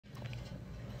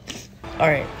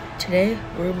Alright, today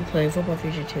we're gonna be playing Football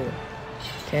Future 2.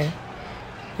 Okay?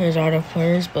 There's not enough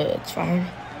players, but it's fine.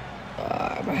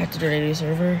 I might have to donate a new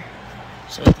server.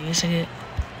 So give me a second.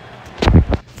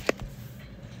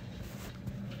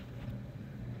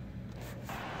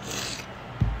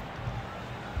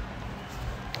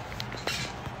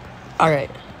 Alright,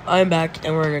 I'm back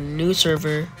and we're in a new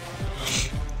server.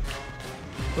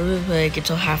 We're gonna be playing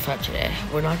until halftime today.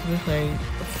 We're not gonna be playing a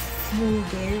full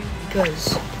game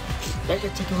because that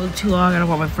could take a little too long. I don't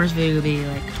want my first video to be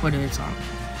like 20 minutes long.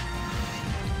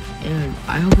 And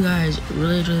I hope you guys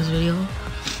really enjoy this video.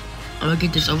 I'm gonna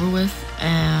get this over with,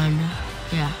 and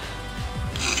yeah.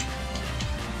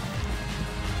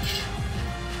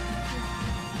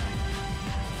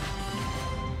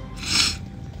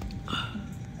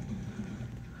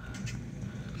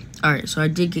 Alright, so I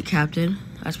did get captain.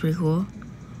 That's pretty cool.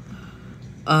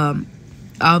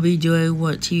 I'll be doing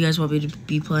what you guys want me to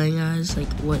be playing as,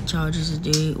 like what challenges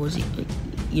to do. Was it, like,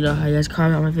 you know how you guys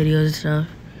comment on my videos and stuff.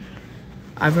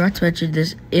 I forgot to mention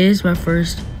this is my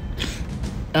first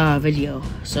video,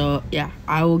 so yeah,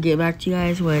 I will get back to you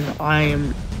guys when I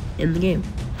am in the game.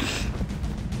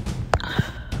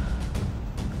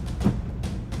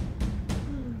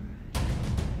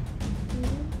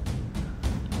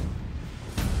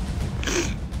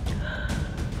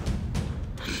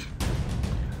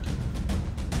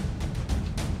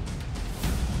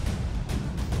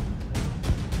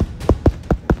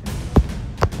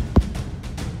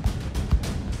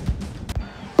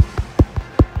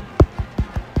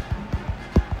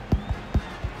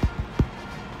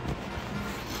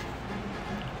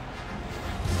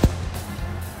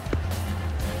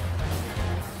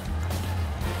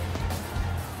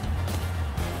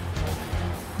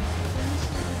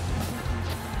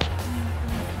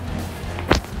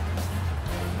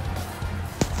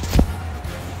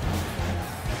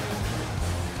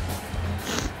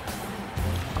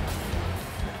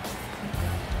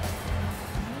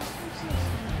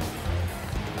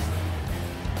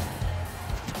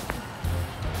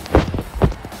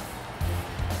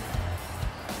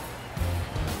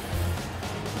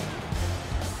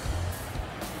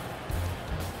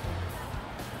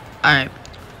 Alright,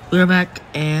 we're back,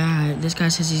 and this guy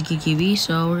says he's good QB,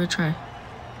 so we're gonna try.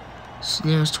 His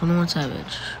name is 21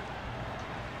 Savage.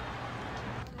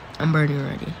 I'm burning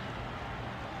already.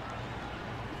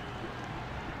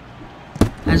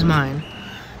 That's mine.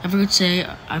 I forgot to say,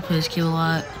 I play this game a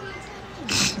lot,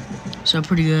 so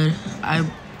pretty good. I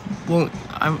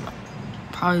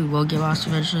probably will get lost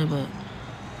eventually, but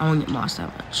I won't get lost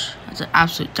that much. That's an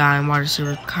absolute dime wide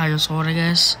receiver, kind of sold, I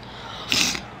guess.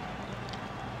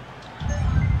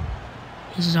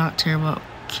 He's not terrible at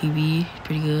QB,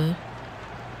 pretty good.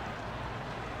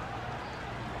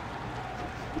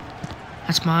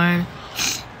 That's mine.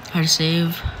 How to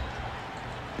save.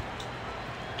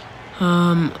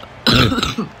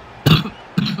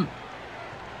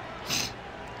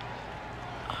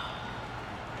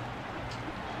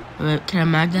 Wait, can I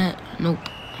mag that? Nope.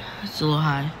 It's a little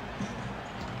high.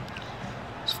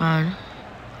 It's fine.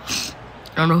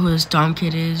 I don't know who this dumb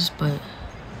kid is, but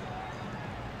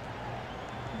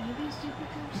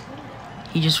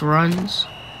he just runs.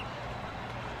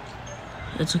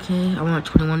 It's okay. I want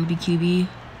 21 to be QB.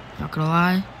 Not gonna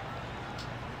lie.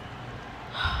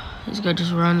 This guy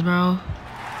just runs, bro.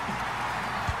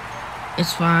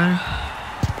 It's fine.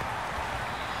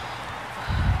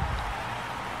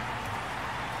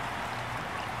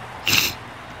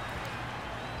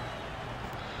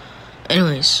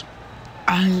 Anyways,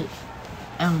 I'm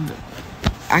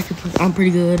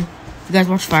pretty good. If you guys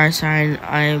watch Fire Sign,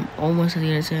 I'm almost at the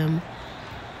end of him.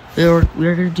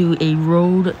 We're gonna do a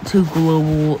Road to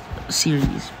Global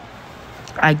series.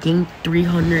 I gained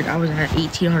 300. I was at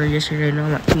 1,800 yesterday. Now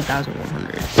I'm at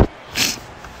 2,100.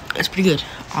 That's pretty good.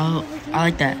 I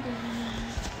like that.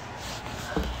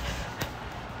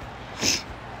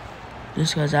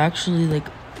 This guy's actually like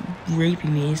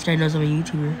raping me. This guy knows I'm a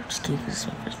YouTuber. Just kidding. This is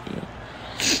my first video.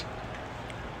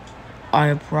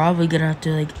 I'm probably gonna have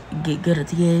to like get good at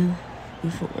the game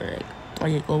before like I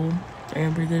get global. I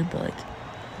am pretty good, but like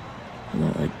I'm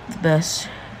not like the best.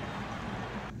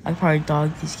 I probably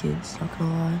dog these kids, not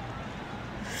gonna lie.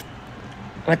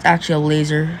 That's actually a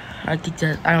laser. I think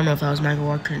that, I don't know if that was Michael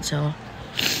Ward, couldn't tell.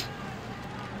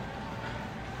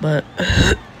 But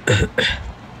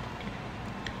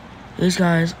these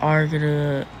guys are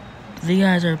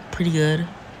pretty good.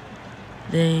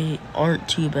 They aren't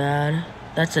too bad.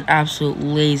 That's an absolute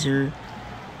laser.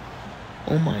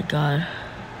 Oh my god.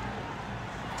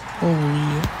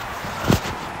 Holy.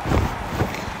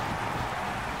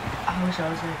 I wish I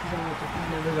was there because I would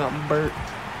have never gotten burnt.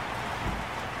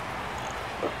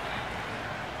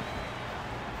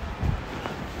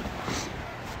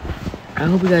 I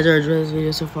hope you guys are enjoying this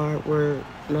video so far. We're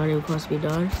not even close to be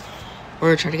done. We're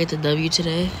gonna try to get the W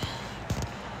today.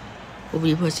 We'll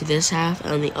be posting this half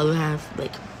and the other half,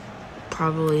 like,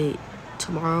 probably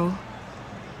tomorrow.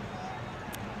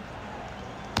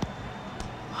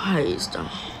 Hi,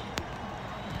 stuff.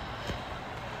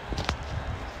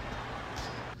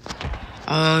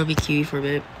 I'm gonna be Kiwi for a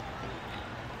bit.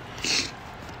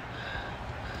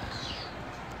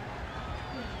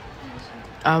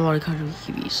 I want to come to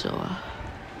Kiwi, so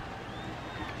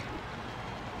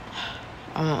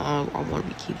I want to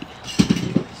be Kiwi.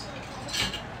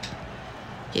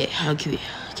 Yeah, I'm Kiwi.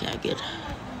 Okay, I'm good.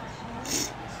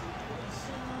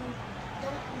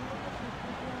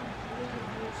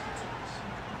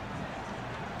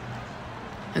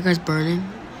 That guy's burning.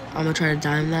 I'm gonna try to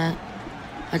dime that.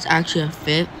 That's actually a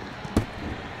fit.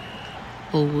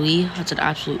 Holy, that's an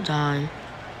absolute dime.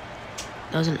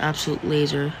 That was an absolute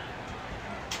laser.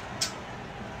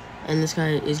 And this guy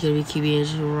is gonna be Kiwi and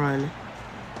just run.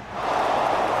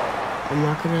 I'm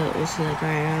not gonna listen to that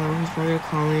guy out. He's probably gonna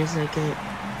call me in a second.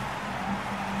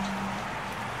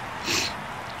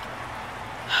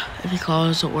 If he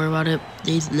calls, don't worry about it.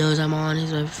 He knows I'm on.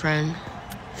 He's my friend.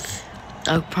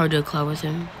 I'll probably do a club with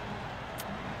him.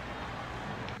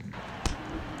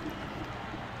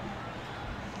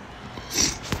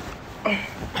 I'm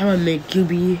gonna make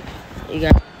QB. You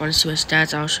guys want to see my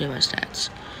stats? I'll show you my stats.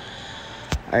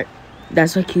 Alright,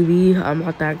 that's my QB. I'm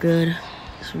not that good.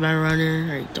 So my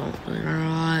runner, I don't really run a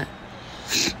lot.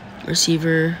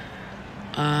 Receiver,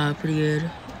 pretty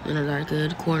good. Not that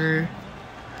good. Corner,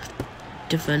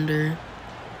 defender,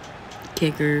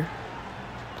 kicker,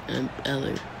 and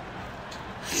other.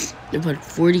 I played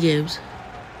 40 games.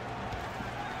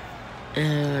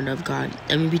 And I've got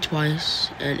MVP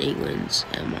twice and 8 wins,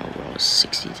 and my overall is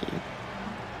 62.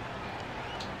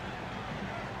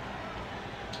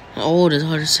 My old is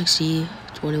 160,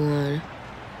 21.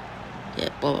 Yeah,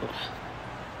 blah, blah, blah.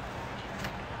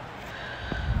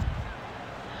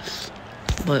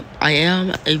 But I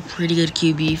am a pretty good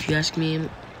QB, if you ask me. I'm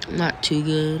not too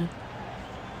good,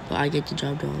 but I get the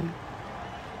job done.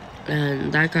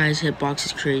 And that guy's hitbox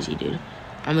is crazy, dude.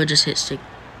 I'm gonna just hit stick.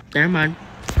 Never mind.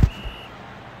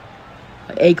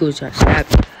 My ankles got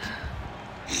snapped.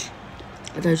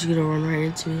 I thought you were gonna run right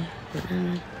into me, but never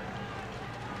mind.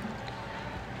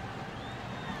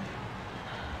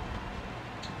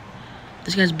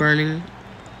 This guy's burning.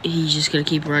 He's just gonna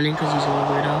keep running because he's a little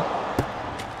weirdo.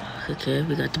 Okay,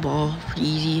 we got the ball. Pretty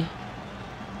easy.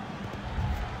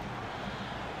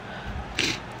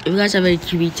 If you guys have any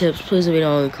QB tips, please let me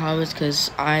know in the comments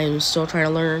because I'm still trying to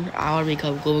learn. I want to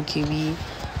become global QB,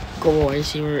 global wide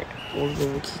receiver, or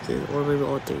global kicker, or maybe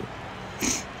all three.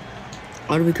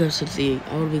 I want to become something.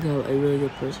 I want to become a really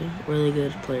good person, really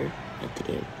good player at the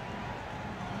game.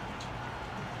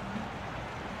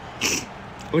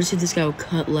 I want to see if this guy will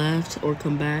cut left or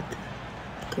come back.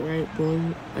 Cut right,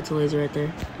 boom. That's a laser right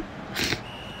there.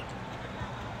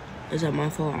 Is that my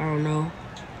fault? I don't know.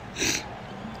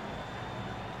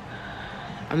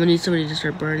 I'm gonna need somebody to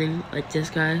start burning, like this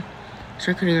guy.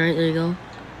 Start cutting right, there you go.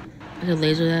 I can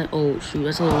laser that. Oh shoot,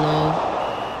 that's a little low.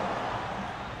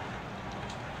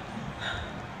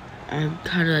 I'm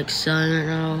kinda like selling right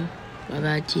now. My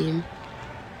bad, team.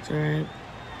 It's alright.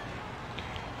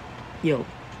 Yo.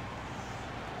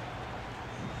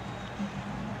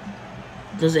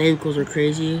 Those ankles are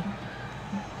crazy.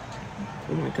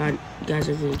 Oh my god, you guys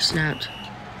are getting snapped.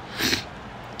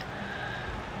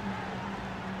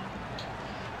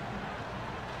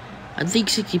 I think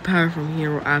 60 power from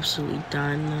here will absolutely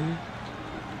dime them.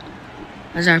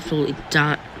 That's absolutely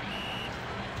done.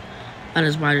 That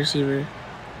is wide receiver.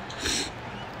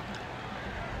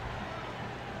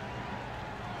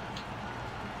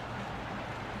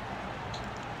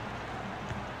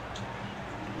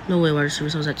 No way, wide receiver.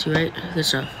 So was that 2, right? Good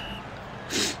stuff.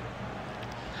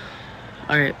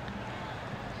 Alright.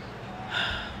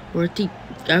 I'm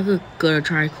gonna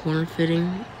try corner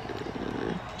fitting.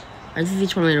 I think they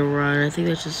just want me to run. I think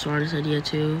that's the smartest idea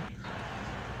too.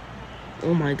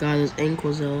 Oh my god, those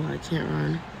ankles though. I can't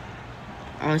run.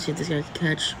 I want to see if this guy can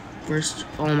catch first.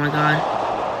 Oh my god.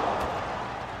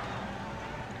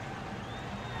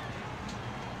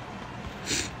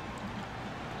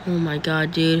 Oh my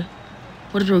god, dude.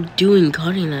 What is bro doing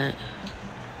cutting that?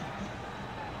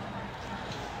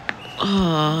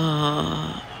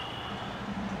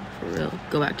 For real.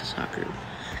 Go back to soccer.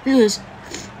 Anyways,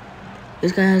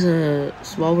 this guy has a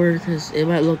small word because it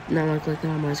might not look like that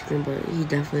on my screen, but he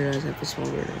definitely does have a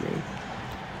small word on me.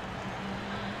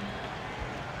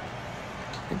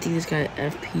 I think this guy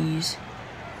FPs.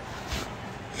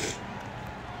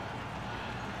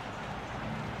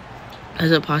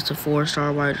 As a past a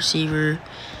 4-star wide receiver.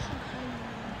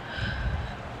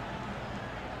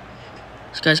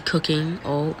 This guy's cooking.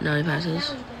 Oh, now he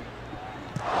passes.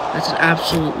 That's an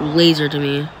absolute laser to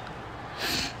me.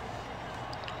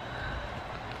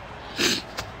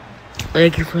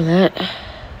 Thank you for that.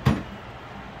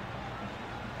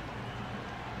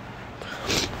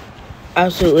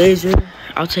 Absolute laser.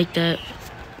 I'll take that.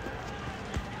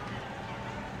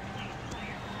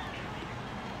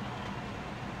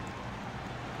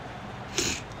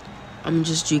 I'm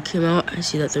just juke him out. I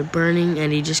see that they're burning,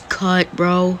 and he just cut,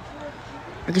 bro.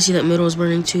 I can see that middle is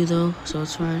burning too, though, so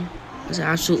it's fine. It's an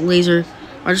absolute laser.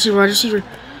 Wide receiver, wide receiver.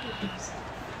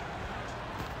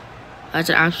 That's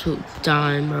an absolute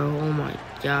dime, bro. Oh my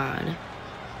god.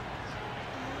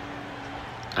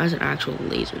 That's an actual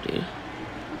laser, dude.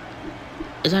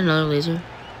 Is that another laser?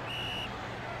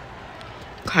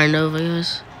 Kind of, I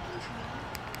guess.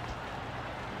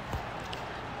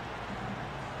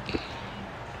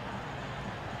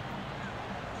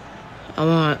 I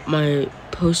want my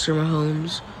poster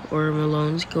Mahomes or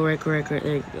Malone's. Go right.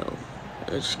 There you go.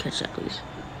 Let's just catch that, please.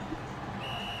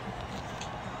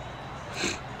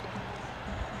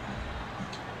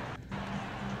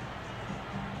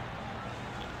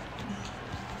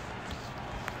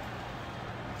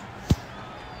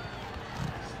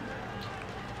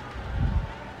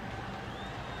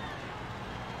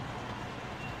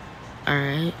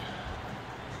 Alright.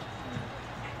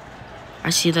 I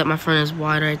see that my friend is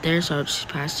wide right there, so I'll just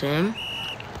pass to him.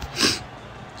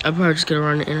 I'm probably just gonna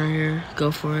run it in right here.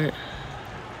 Go for it.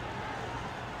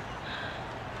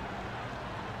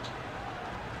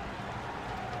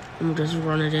 I'm gonna just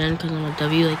run it in because I'm a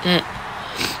W like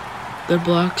that. Good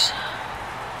blocks.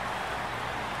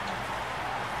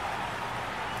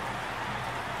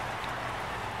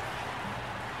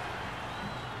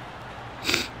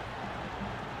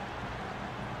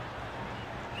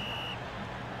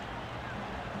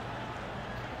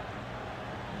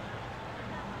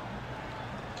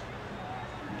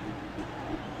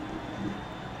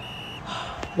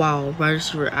 Wow, wide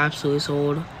receiver absolutely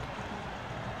sold.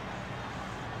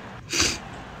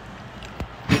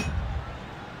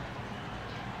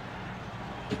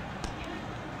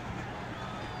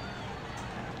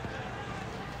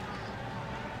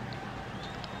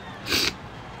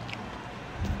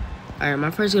 Alright, my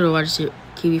friend's gonna watch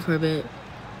QB for a bit.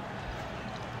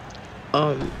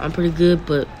 I'm pretty good,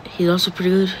 but he's also pretty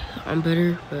good. I'm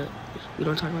better, but we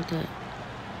don't talk about that.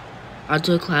 I'll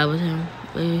do a collab with him.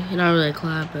 Maybe not really a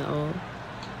collab at all.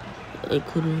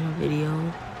 Including a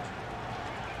video.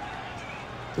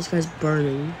 This guy's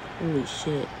burning. Holy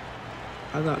shit.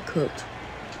 I got cooked.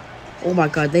 Oh my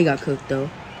god, they got cooked though.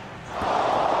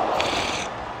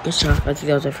 Good shot. I think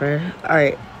that was a fair.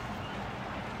 Alright.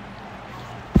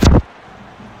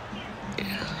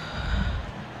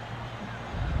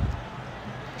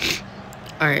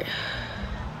 Alright.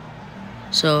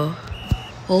 So,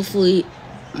 hopefully,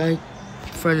 my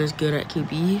friend is good at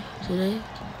QB today.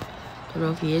 Don't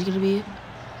know if he is gonna be.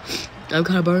 I'm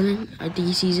kind of burning. I think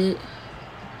he sees it.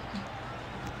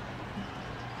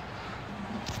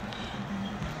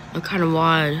 I'm kind of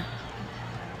wide.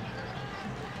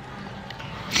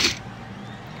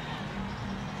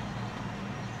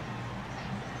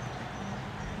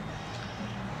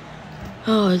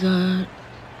 Oh my god.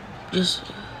 Just.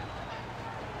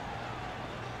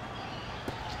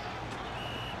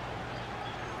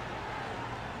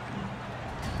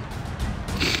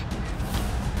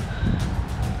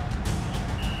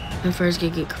 My friend's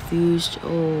gonna get confused.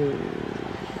 Oh.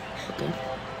 Okay.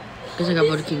 Guess I got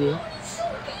both QB.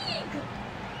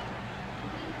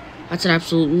 That's an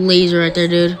absolute laser right there,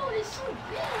 dude.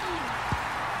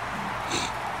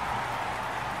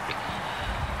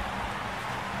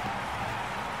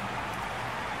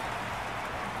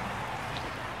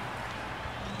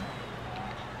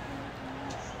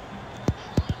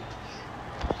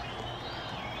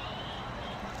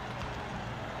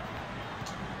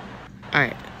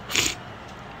 Alright.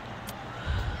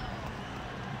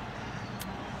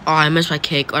 Oh, I missed my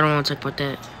kick. I don't want to talk about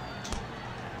that.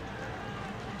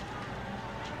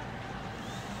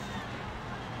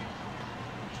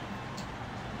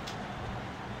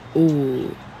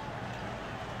 Ooh.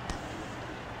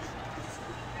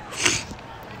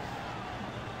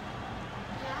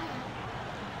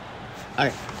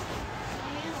 Alright.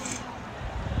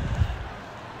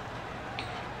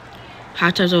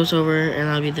 Halftime's almost over,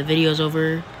 and the video's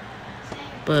over.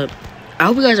 But I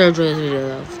hope you guys are enjoying this video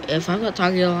though. If I'm not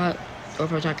talking a lot, or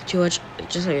if I'm talking too much,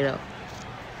 just let me know.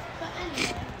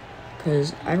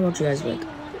 Cause I don't want you guys like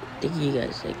thinking you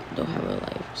guys like don't have a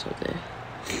life or something.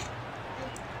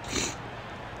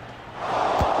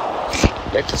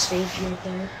 That's a safety right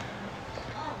there.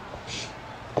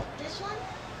 Oh. This one?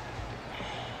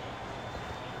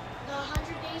 The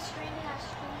 100 days stranded at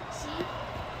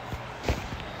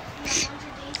sea?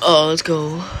 Oh, let's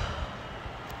go.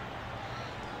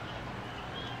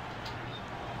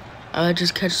 I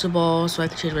just catch the ball so I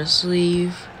can change my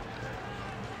sleeve.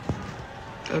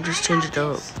 I'll just change it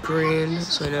to green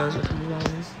so he knows what to do.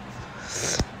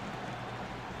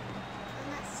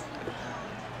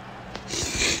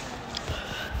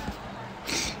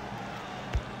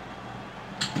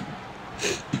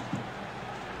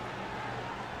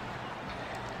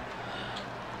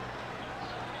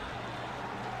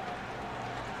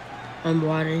 I'm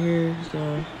water here. He's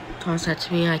gonna toss that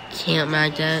to me. I can't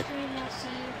mag that.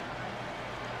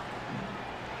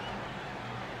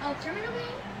 Oh, terminal game?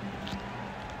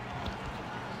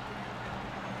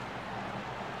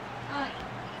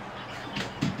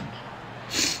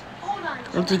 Hold on. I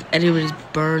don't think anybody's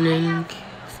burning.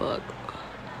 Fuck.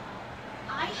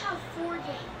 I have 4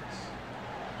 games.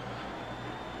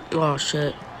 Oh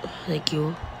shit. Thank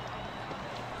you.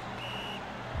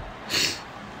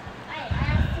 I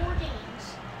have 4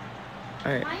 games.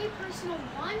 Alright. My personal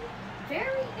one,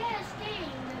 very best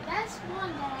game, the best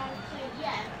one that I've played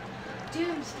yet.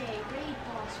 Doomsday Raid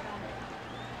Boss Battle.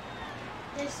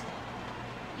 This one.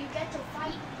 You get to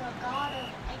fight the god of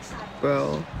exile.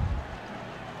 Bro.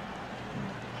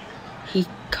 He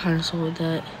kind of sold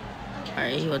that. Okay.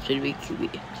 Alright, he wants me to be QB.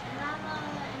 And I'm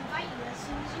invite you as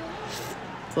soon as you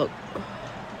leave. Fuck.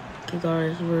 Okay,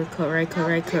 guys, we're cut right, cut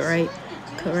right, cut right,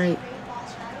 cut right. Raid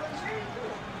Boss Battle is very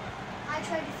cool. I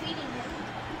tried defeating him.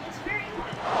 It's very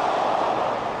hard.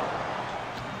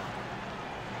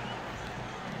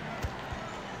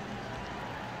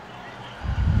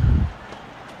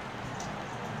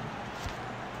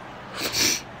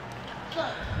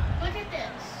 Look at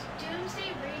this. Doomsday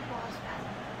Raid Boss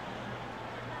Battle.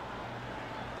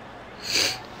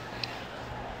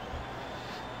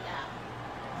 Yeah.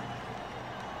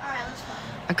 Alright, let's go.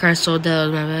 I kind of sold that,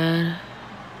 my bad.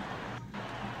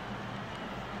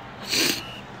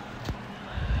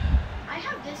 I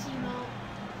have this emote.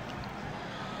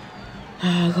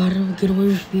 I gotta get away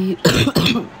with me.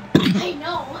 I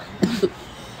know.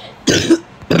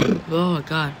 Oh my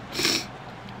god.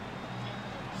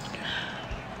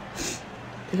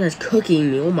 This guy's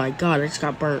cooking me. Oh my god, I just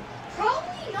got burnt.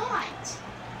 Probably not.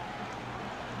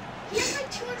 He has like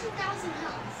 200,000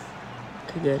 health.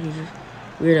 Okay, good. He's just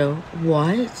weirdo.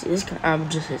 What? This guy. I'm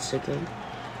just hit sticking.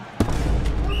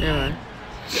 Never mind.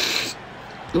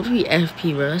 What would be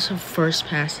FP, bro? That's the first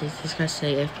passage. This guy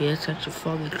say FP. That's actually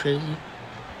fucking crazy.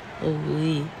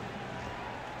 Holy.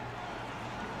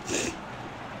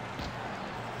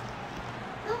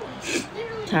 No, it's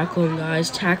literally Tackle him, not. guys.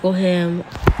 Tackle him.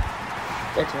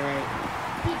 That's alright.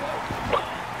 He did.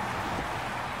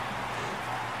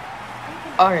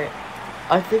 Alright.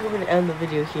 I think we're gonna end the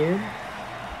video here.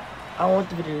 I don't want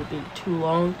the video to be too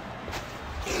long.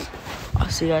 I'll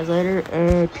see you guys later,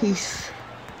 and peace.